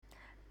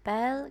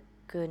Belle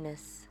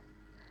Gunness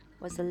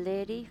was a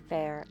lady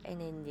fair in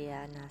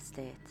Indiana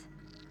State.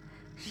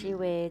 She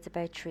weighed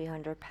about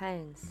 300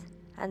 pounds,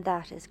 and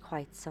that is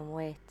quite some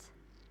weight.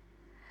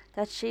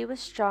 That she was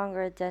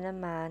stronger than a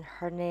man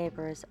her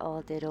neighbours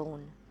all did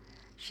own.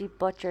 She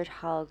butchered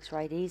hogs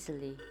right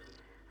easily,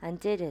 and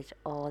did it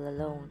all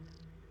alone.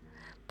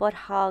 But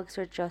hogs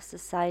were just a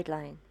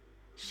sideline.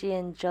 She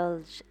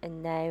indulged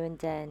in now and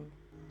then.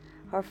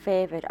 Her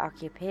favourite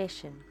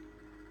occupation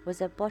was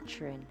a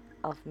butchering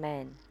of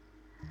men.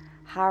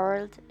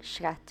 Harold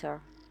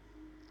Schatter.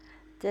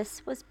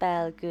 This was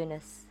Belle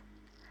Gunness,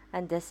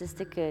 and this is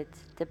the good,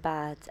 the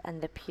bad, and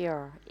the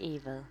pure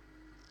evil.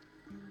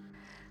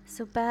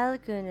 So Belle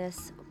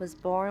Gunness was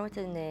born with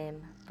the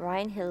name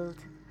Brynhild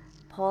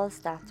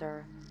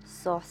Paulsdatter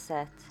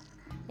Sauset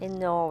in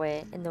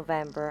Norway in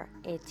November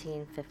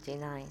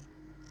 1859.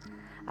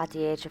 At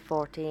the age of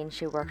 14,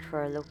 she worked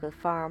for a local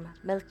farm,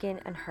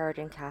 milking and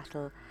herding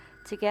cattle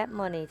to get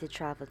money to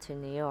travel to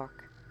New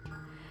York.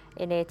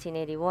 In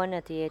 1881,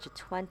 at the age of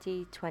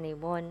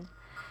 21,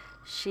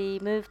 she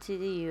moved to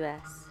the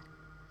US.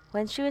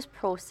 When she was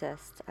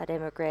processed at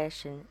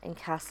immigration in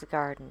Castle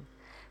Garden,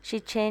 she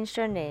changed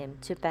her name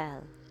to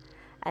Belle,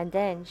 and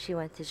then she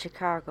went to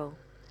Chicago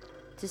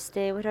to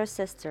stay with her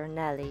sister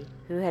Nellie,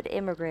 who had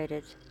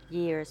immigrated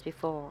years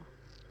before.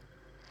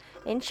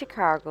 In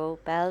Chicago,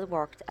 Belle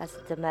worked as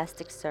a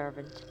domestic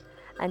servant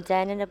and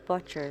then in a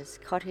butcher's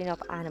cutting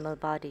up animal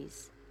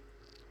bodies.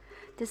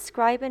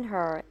 Describing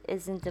her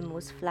isn't the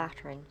most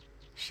flattering.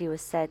 She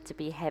was said to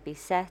be heavy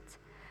set,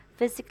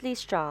 physically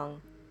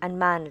strong, and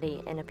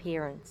manly in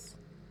appearance.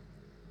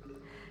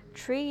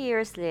 3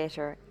 years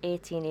later,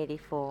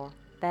 1884,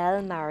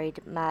 Belle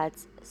married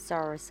Mads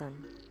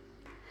Sorensen.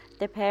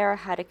 The pair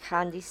had a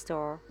candy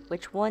store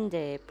which one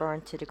day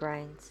burned to the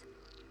ground.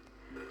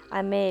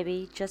 And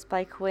maybe, just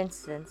by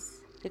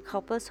coincidence, the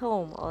couple's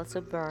home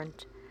also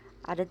burned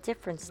at a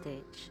different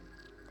stage.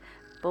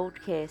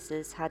 Both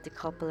cases had the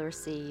couple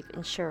receive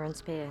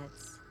insurance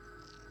payouts.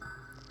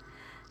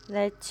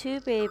 Now,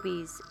 2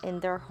 babies in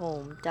their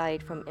home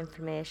died from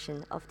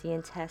inflammation of the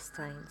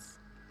intestines,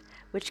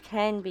 which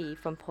can be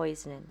from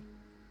poisoning.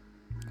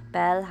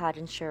 Belle had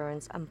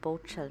insurance on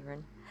both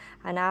children,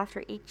 and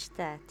after each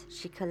death,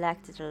 she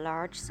collected a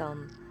large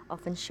sum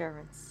of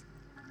insurance.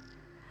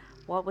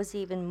 What was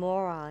even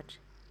more odd,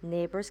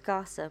 neighbours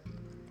gossip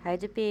how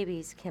the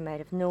babies came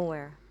out of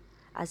nowhere,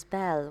 as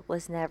Belle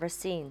was never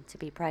seen to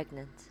be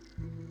pregnant.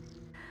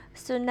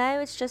 So now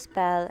it's just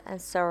Belle and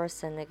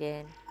Sorensen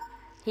again.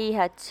 He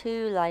had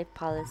 2 life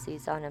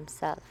policies on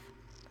himself.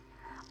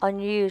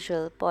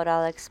 Unusual, but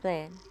I'll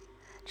explain.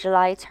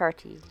 July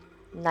 30,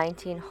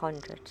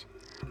 1900.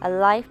 A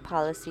life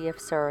policy of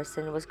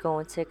Sorensen was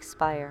going to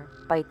expire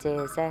by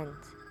day's end.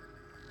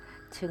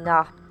 To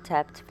not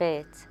tempt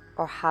fate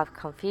or have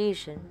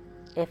confusion,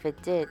 if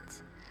it did,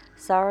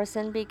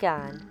 Sorensen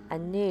began a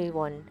new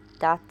one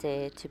that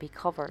day to be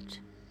covered.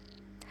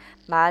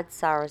 Mads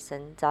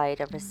Sorensen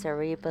died of a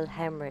cerebral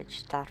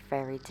hemorrhage that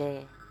very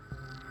day.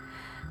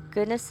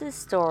 Gunness's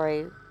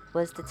story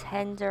was the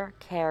tender,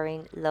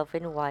 caring,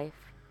 loving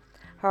wife.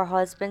 Her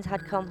husband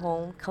had come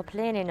home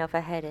complaining of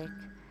a headache.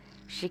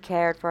 She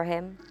cared for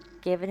him,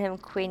 given him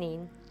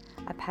quinine,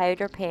 a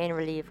powder pain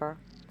reliever,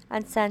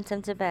 and sent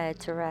him to bed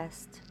to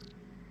rest.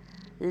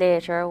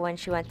 Later, when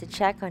she went to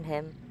check on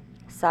him,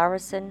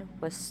 Sorensen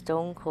was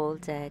stone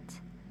cold dead.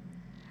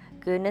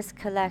 Gunness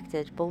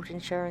collected both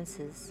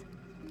insurances,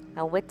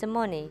 and with the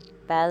money,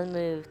 Belle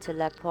moved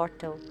to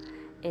Porte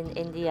in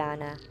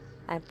Indiana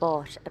and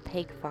bought a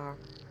pig farm.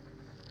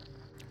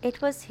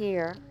 It was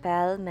here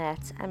Belle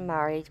met and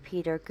married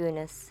Peter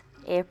Gunness,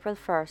 April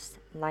 1st,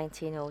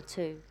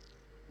 1902.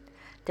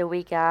 The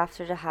week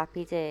after the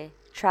happy day,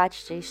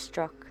 tragedy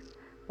struck.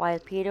 While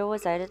Peter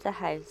was out of the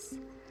house,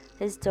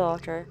 his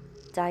daughter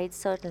died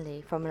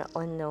suddenly from an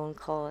unknown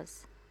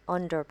cause,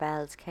 under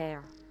Belle's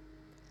care.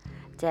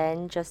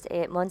 Then, just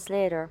 8 months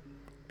later,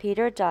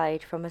 Peter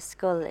died from a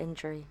skull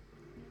injury.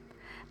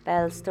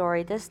 Belle's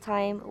story this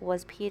time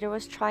was Peter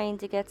was trying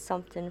to get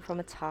something from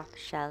a top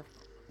shelf,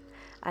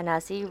 and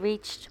as he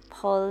reached,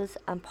 pulls,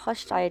 and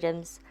pushed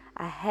items,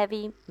 a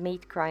heavy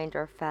meat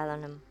grinder fell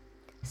on him,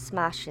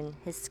 smashing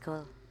his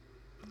skull.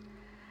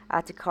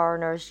 At the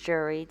coroner's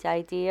jury, the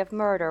idea of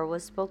murder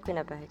was spoken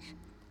about,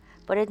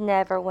 but it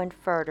never went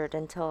further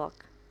than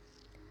talk.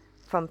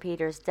 From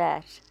Peter's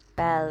death,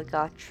 Belle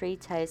got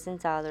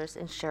 $3,000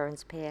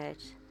 insurance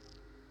payout.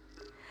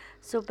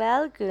 So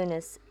Belle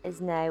Gunness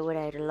is now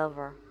without a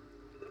lover.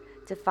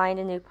 To find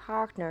a new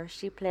partner,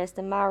 she placed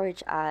a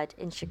marriage ad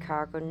in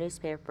Chicago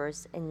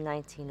newspapers in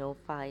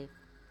 1905.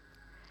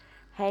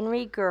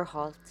 Henry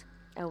Gerholt,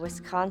 a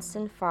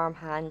Wisconsin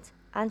farmhand,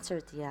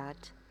 answered the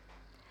ad.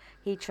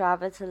 He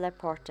traveled to La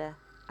Porte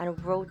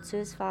and wrote to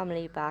his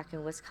family back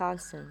in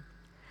Wisconsin,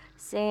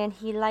 saying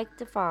he liked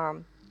the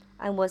farm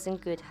and was in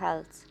good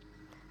health,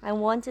 and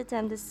wanted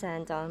them to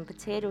send on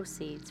potato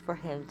seeds for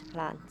him to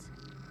plant.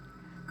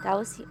 That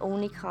was the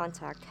only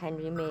contact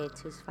Henry made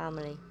to his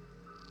family.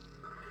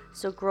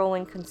 So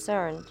growing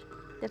concerned,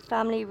 the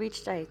family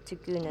reached out to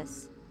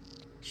Gunness.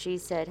 She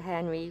said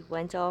Henry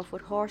went off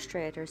with horse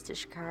traders to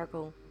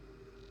Chicago.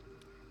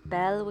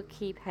 Belle would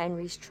keep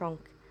Henry's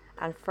trunk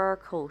and fur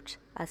coat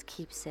as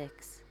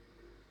keepsakes.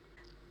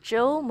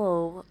 Joe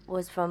Moe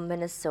was from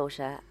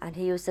Minnesota and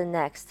he was the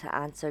next to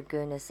answer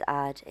Gunness'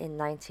 ad in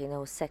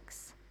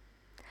 1906.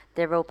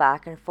 They wrote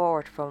back and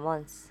forth for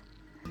months.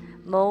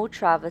 Moe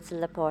travelled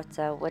to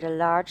Porte with a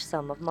large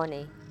sum of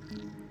money.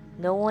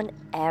 No one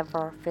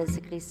ever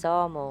physically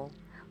saw Moe,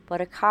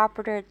 but a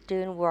carpenter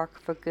doing work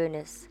for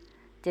Gunness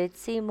did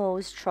see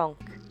Moe's trunk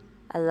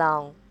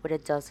along with a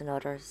dozen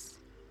others.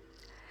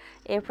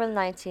 April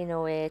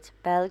 1908,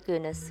 Belle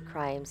Gunness'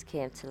 crimes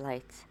came to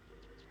light.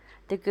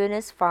 The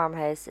Gunness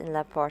farmhouse in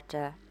La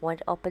Porte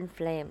went up in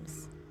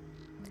flames.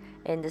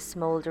 In the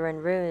smouldering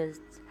ruins,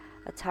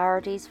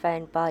 authorities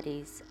found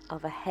bodies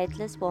of a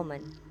headless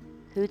woman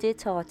who they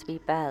thought to be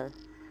Belle,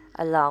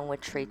 along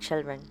with 3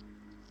 children.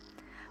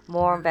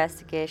 More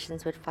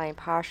investigations would find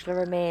partial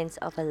remains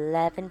of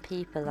 11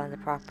 people on the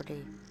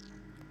property.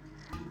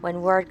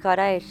 When word got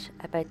out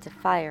about the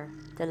fire,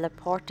 the La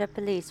Porte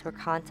police were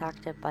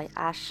contacted by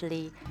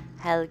Ashley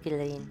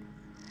Helgelien,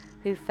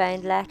 who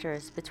found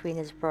letters between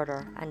his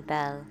brother and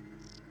Belle.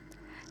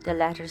 The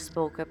letters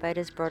spoke about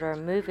his brother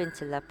moving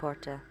to La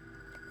Porte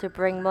to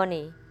bring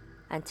money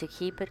and to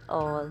keep it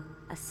all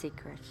a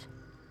secret.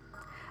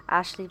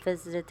 Ashley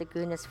visited the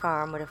Gunness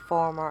farm with a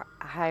former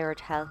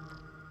hired help.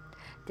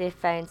 They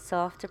found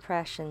soft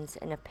depressions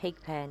in a pig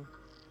pen.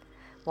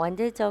 When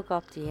they dug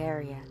up the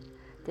area,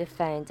 they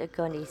found a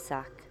gunny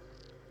sack.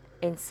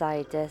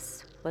 Inside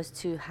this was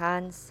 2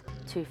 hands,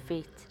 2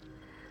 feet,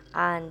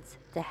 and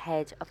the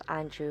head of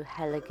Andrew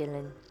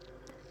Helgelien,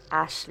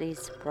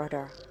 Ashley's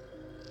brother.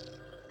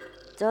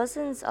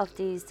 Dozens of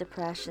these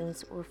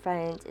depressions were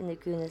found in the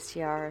Gunness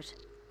yard.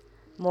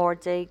 More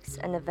digs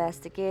and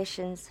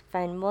investigations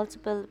found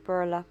multiple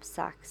burlap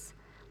sacks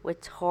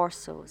with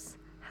torsos,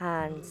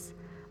 hands,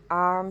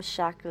 arms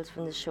shackled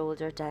from the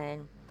shoulder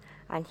down,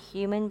 and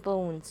human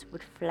bones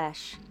with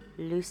flesh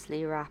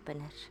loosely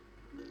wrapping it.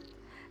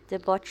 The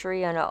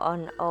butchery on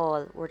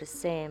all were the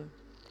same: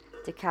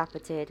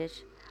 decapitated,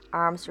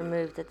 arms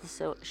removed at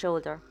the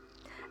shoulder,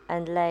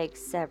 and legs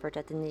severed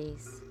at the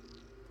knees.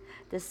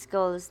 The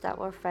skulls that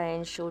were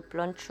found showed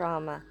blunt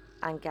trauma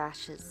and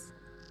gashes.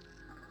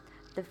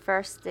 The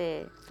first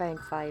day found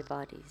 5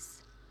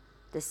 bodies.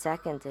 The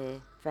second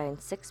day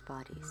found 6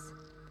 bodies.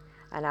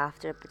 And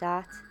after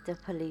that, the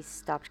police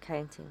stopped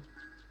counting.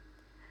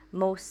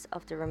 Most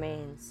of the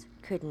remains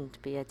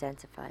couldn't be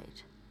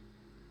identified.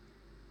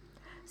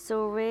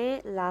 So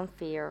Ray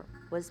Lamphere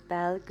was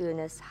Belle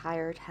Gunness'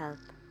 hired help.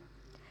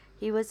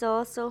 He was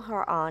also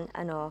her on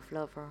and off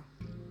lover.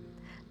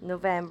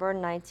 November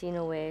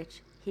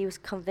 1908, he was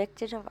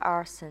convicted of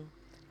arson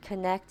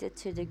connected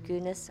to the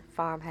Gunness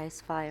farmhouse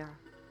fire.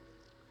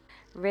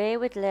 Ray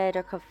would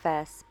later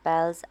confess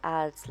Belle's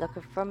ads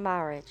looking for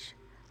marriage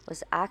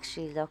was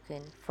actually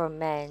looking for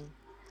men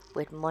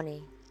with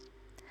money.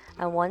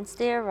 And once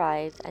they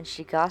arrived and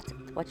she got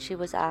what she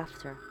was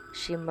after,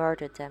 she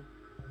murdered them.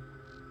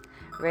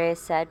 Ray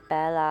said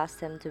Belle asked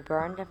him to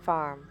burn the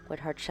farm with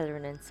her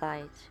children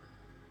inside.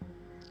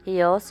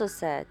 He also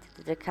said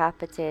the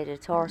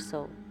decapitated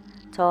torso,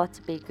 thought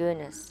to be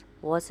Gunness,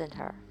 wasn't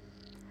her.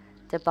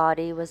 The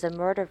body was a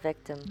murder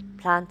victim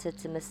planted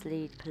to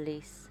mislead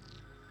police.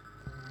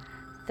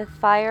 The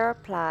fire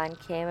plan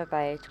came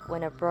about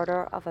when a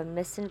brother of a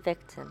missing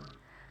victim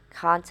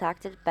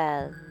contacted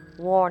Belle,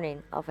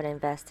 warning of an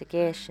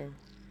investigation.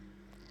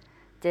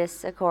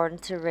 This, according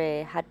to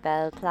Ray, had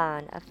Belle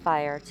plan a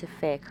fire to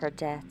fake her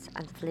death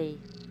and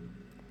flee.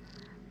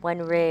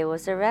 When Ray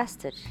was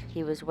arrested,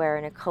 he was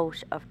wearing a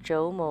coat of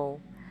Joe Moe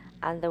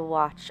and the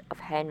watch of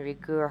Henry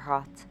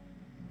Gerhardt.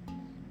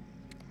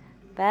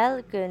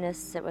 Belle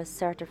Gunness was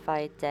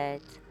certified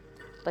dead,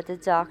 but the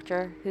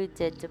doctor who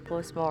did the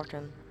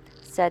post-mortem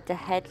said the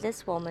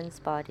headless woman's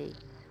body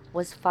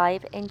was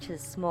 5 inches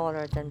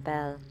smaller than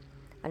Belle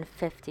and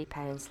 50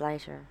 pounds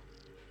lighter.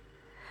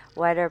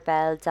 Whether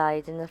Belle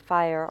died in the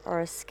fire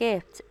or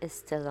escaped is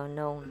still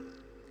unknown.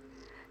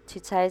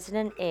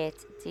 2008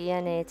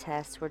 DNA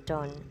tests were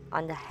done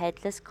on the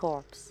headless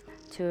corpse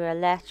to a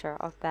letter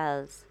of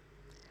Belle's,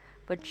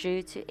 but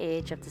due to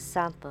age of the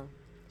sample,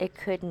 it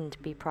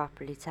couldn't be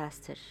properly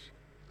tested.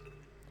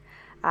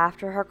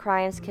 After her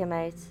crimes came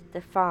out,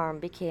 the farm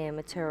became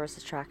a tourist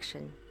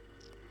attraction.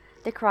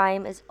 The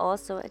crime is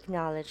also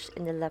acknowledged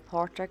in the La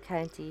Porte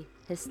County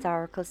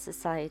Historical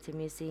Society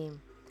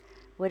Museum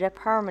with a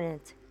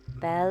permanent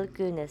Belle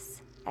Gunness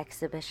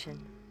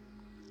exhibition.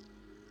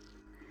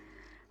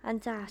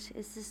 And that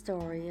is the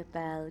story of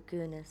Belle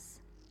Gunness.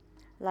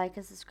 Like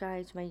and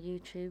subscribe to my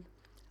YouTube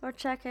or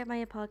check out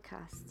my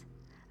podcast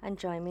and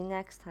join me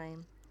next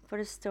time for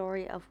the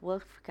story of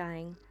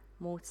Wolfgang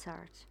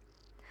Mozart,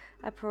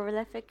 a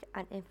prolific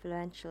and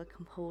influential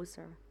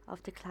composer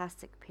of the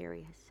classic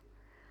period.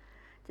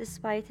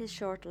 Despite his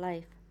short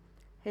life,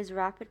 his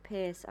rapid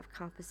pace of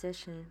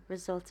composition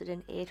resulted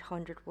in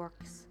 800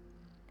 works.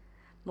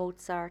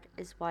 Mozart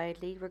is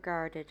widely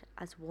regarded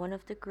as one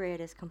of the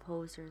greatest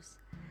composers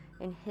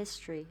in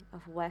history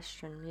of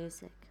Western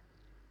music.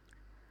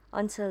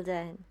 Until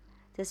then,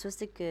 this was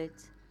the good,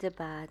 the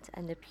bad,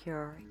 and the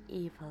pure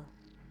evil.